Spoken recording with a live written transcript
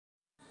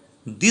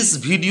This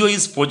video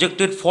is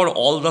projected for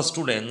all the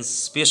students,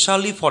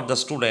 especially for the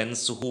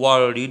students who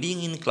are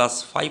reading in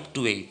class 5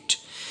 to 8.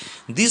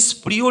 This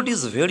period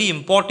is very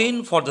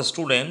important for the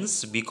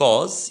students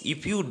because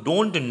if you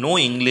don't know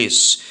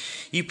English,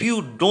 if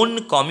you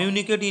don't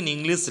communicate in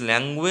English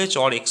language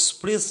or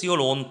express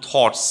your own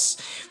thoughts,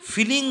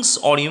 feelings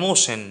or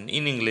emotion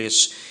in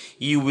English,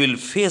 you will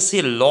face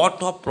a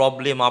lot of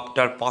problem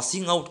after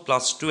passing out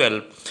class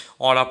 12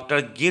 or after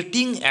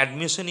getting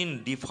admission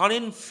in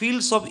different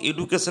fields of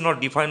education or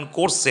different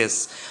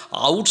courses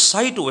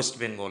outside West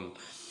Bengal.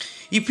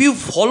 If you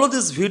follow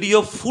this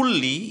video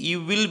fully,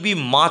 you will be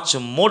much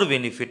more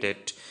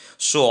benefited.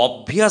 So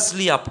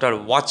obviously after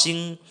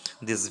watching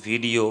this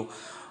video,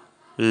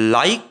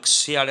 like,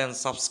 share and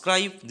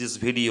subscribe this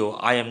video.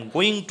 I am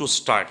going to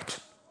start.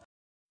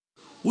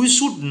 We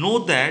should know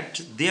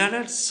that there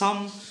are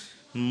some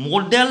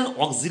modal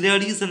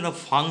auxiliaries, and the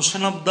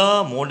function of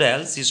the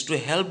modals is to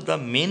help the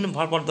main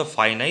verb or the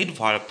finite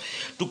verb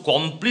to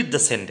complete the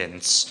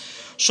sentence.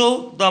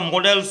 So the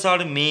modals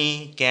are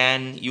may,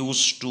 can,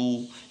 used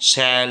to,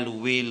 shall,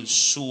 will,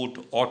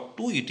 should, ought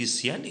to,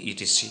 etc. and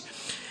etc.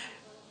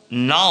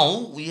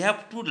 Now we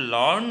have to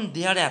learn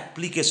their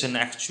application.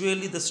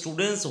 Actually, the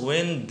students,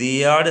 when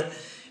they are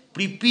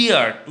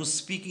prepared to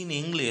speak in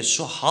English,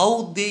 so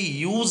how they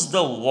use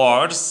the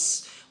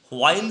words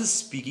while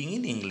speaking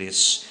in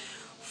English.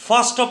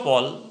 First of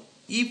all,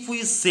 if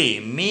we say,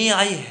 may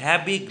I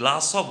have a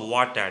glass of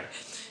water,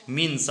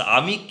 means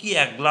আমি কি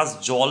এক glass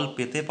জল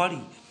পেতে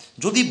পারি?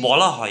 যদি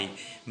বলা হয়,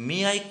 may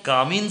I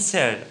come in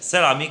sir,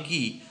 sir আমি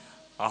কি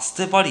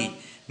আসতে পারি?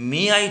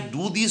 May I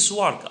do this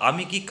work,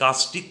 আমি কি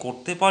কাজটি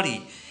করতে পারি?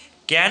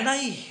 Can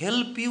I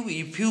help you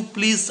if you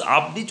please,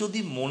 আপনি যদি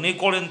মনে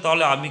করেন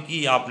তাহলে আমি কি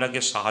আপনাকে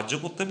সাহায্য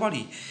করতে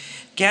পারি?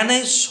 Can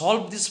I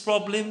solve this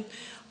problem,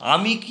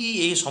 আমি কি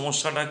এই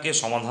সমস্যাটাকে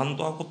সমাধান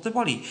করতে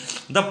পারি?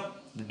 The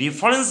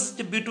difference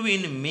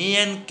between may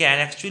and can,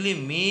 actually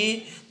may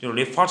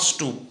refers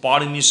to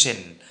permission,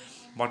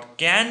 but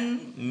can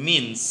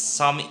means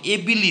some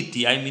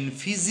ability, I mean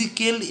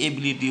physical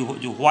ability.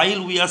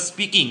 While we are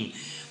speaking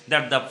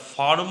that the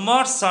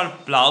farmers are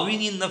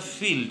plowing in the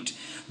field,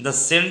 the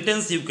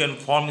sentence you can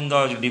form in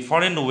the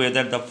different way,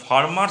 that the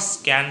farmers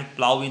can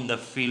plow in the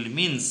field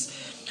means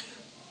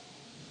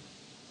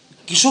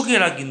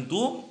কৃষকেরা কিন্তু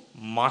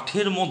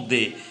মাঠের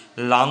মধ্যে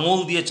লাঙল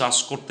দিয়ে চাষ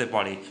করতে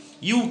পারে।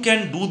 You can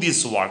do this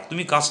work,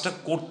 তুমি কাজটা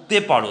করতে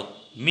পারো,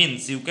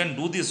 means you can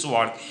do this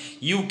work,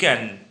 you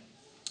can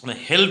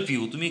help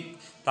you, তুমি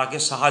তাকে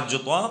সাহায্য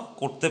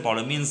করতে পারো,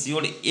 means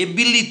your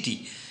ability,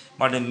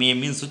 but May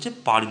means হচ্ছে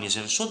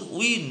permission. So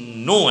we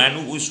know and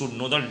we should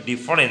know the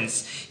difference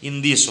in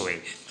this way.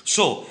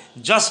 So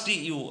just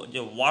you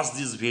watch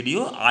this video,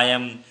 I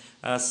am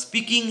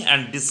speaking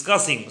and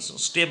discussing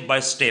step by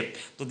step.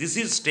 So this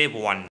is step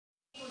 1.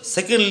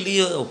 Secondly,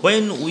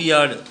 when we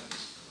are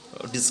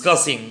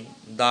discussing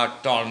the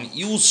term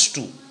used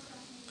to,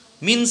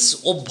 means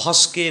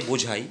অভ্যাসকে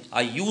বোঝাই।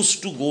 I used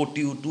to go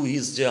to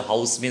his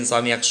house means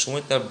আমি এক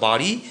সময় তার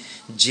বাড়ি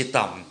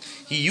যেতাম।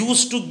 He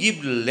used to give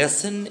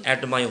lesson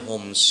at my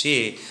home, সে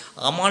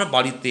আমার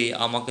বাড়িতে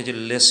আমাকে যে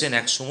লেসন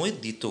এক সময়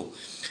দিত।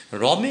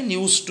 Ramen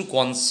used to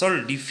consult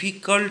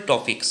difficult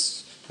topics,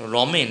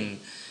 Ramen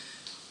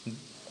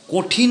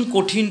কঠিন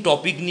কঠিন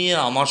টপিক নিয়ে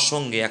আমার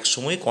সঙ্গে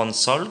একসময়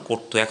কনসাল্ট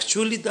করতো।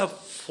 Actually the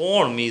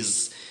form is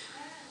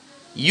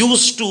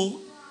use to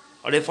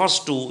refers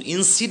to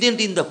incident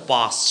in the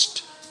past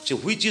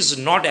which is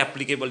not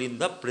applicable in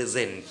the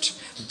present.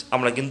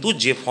 আমরা কিন্তু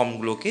যে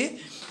ফর্মগুলোকে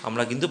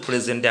আমরা কিন্তু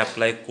প্রেজেন্টে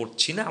অ্যাপ্লাই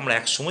করছি না, আমরা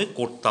একসময়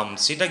করতাম,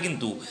 সেটা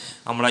কিন্তু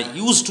আমরা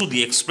ইউজ টু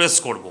দিয়ে এক্সপ্রেস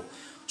করব।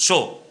 So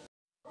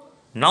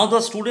now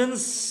the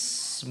students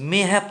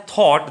may have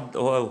thought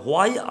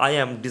why I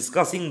am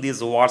discussing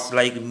these words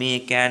like may,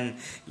 can,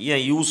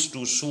 used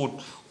to, should,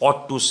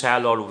 ought to,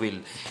 shall or will.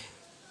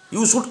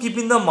 You should keep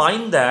in the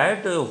mind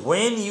that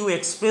when you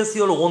express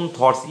your own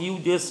thoughts, you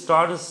just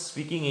start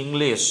speaking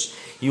English,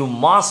 you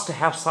must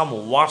have some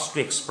words to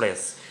express.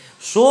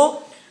 So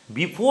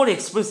before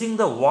expressing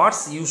the words,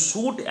 you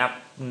should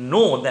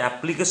know the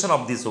application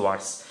of these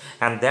words,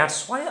 and that's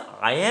why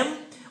I am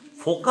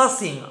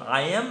focusing,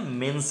 I am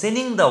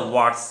mentioning the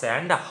words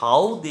and how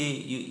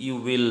you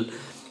will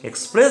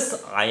express.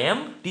 I am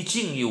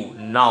teaching you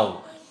now.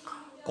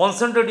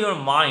 Concentrate your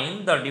mind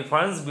the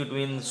difference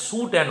between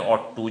should and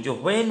ought to.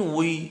 When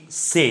we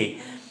say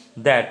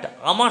that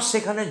আমার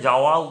সেখানে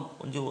যাওয়া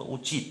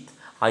উচিত,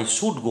 I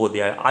should go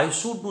there, I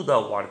should do the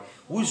work,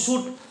 we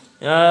should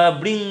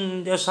bring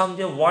some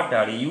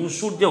water, you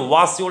should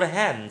wash your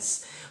hands.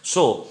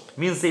 So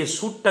means এই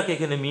শুডটাকে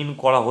এখানে মিন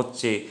করা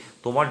হচ্ছে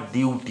তোমার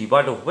duty.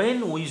 But when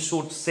we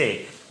should say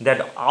that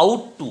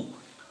ought to,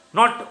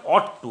 not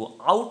ought to,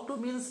 ought to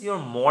means your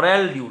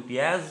moral duty.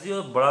 As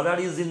your brother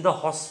is in the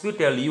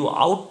hospital, you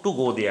ought to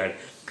go there.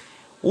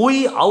 We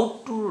ought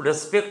to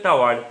respect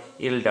our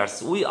elders,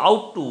 we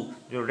ought to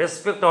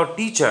respect our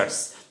teachers,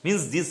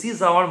 means this is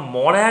our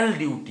moral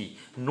duty,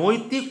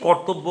 নৈতিক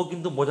কর্তব্য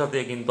কিন্তু বোঝাতে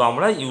কিন্তু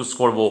আমরা use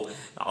করব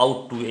out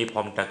to এই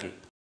ফর্মটাকে।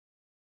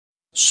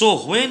 So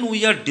when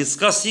we are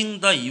discussing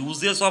the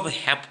uses of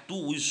have to,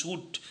 we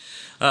should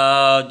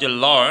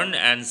learn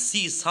and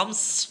see some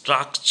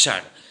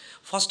structure.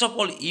 First of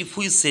all if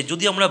we say,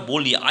 যদি আমরা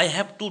বলি I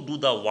have to do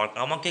the work,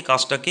 আমাকে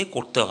কাজটাকে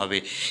করতে হবে,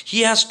 he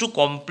has to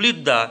complete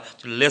the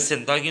lesson,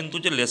 তাই কিন্তু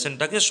যে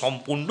লেসেনটাকে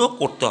সম্পূর্ণ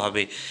করতে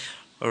হবে।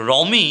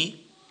 রমি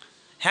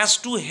has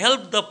to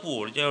help the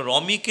poor, যে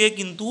রমিকে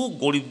কিন্তু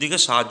গরিবদিকে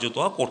সাহায্য তো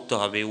করতে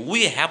হবে।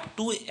 We have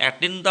to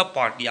attend the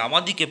party,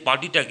 আমাদেরকে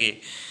পার্টিটাকে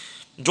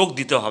যোগ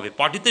দিতে হবে,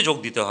 পার্টিতে যোগ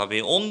দিতে হবে।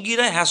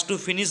 Angira has to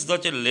finish the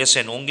যে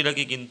লেসেন,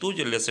 অঙ্গিরাকে কিন্তু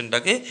যে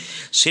লেসেনটাকে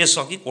শেষ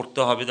কি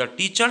করতে হবে। The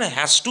teacher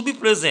has to B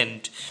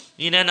present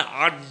in an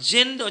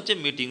urgent হচ্ছে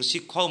মিটিং,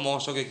 শিক্ষক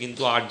মহাশয়কে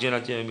কিন্তু আর্জেন্ট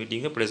হচ্ছে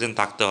মিটিংয়ে প্রেজেন্ট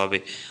থাকতে হবে।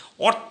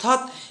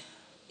 অর্থাৎ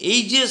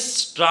এই যে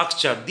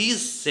structure, this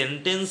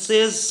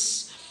sentences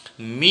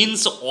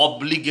means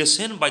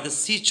obligation by the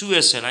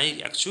situation. I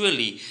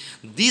actually,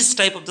 this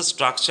type of the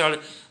structure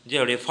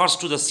refers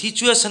to the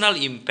situational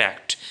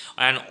impact,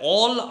 and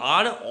all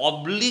are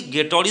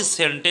obligatory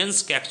sentence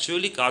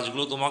actually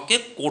কাজগুলো তোমাকে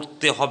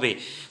করতে হবে।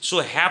 So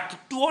have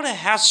to R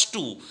has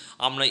to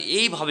আমরা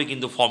এইভাবে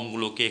কিন্তু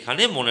ফর্মগুলোকে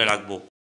এখানে মনে রাখবো।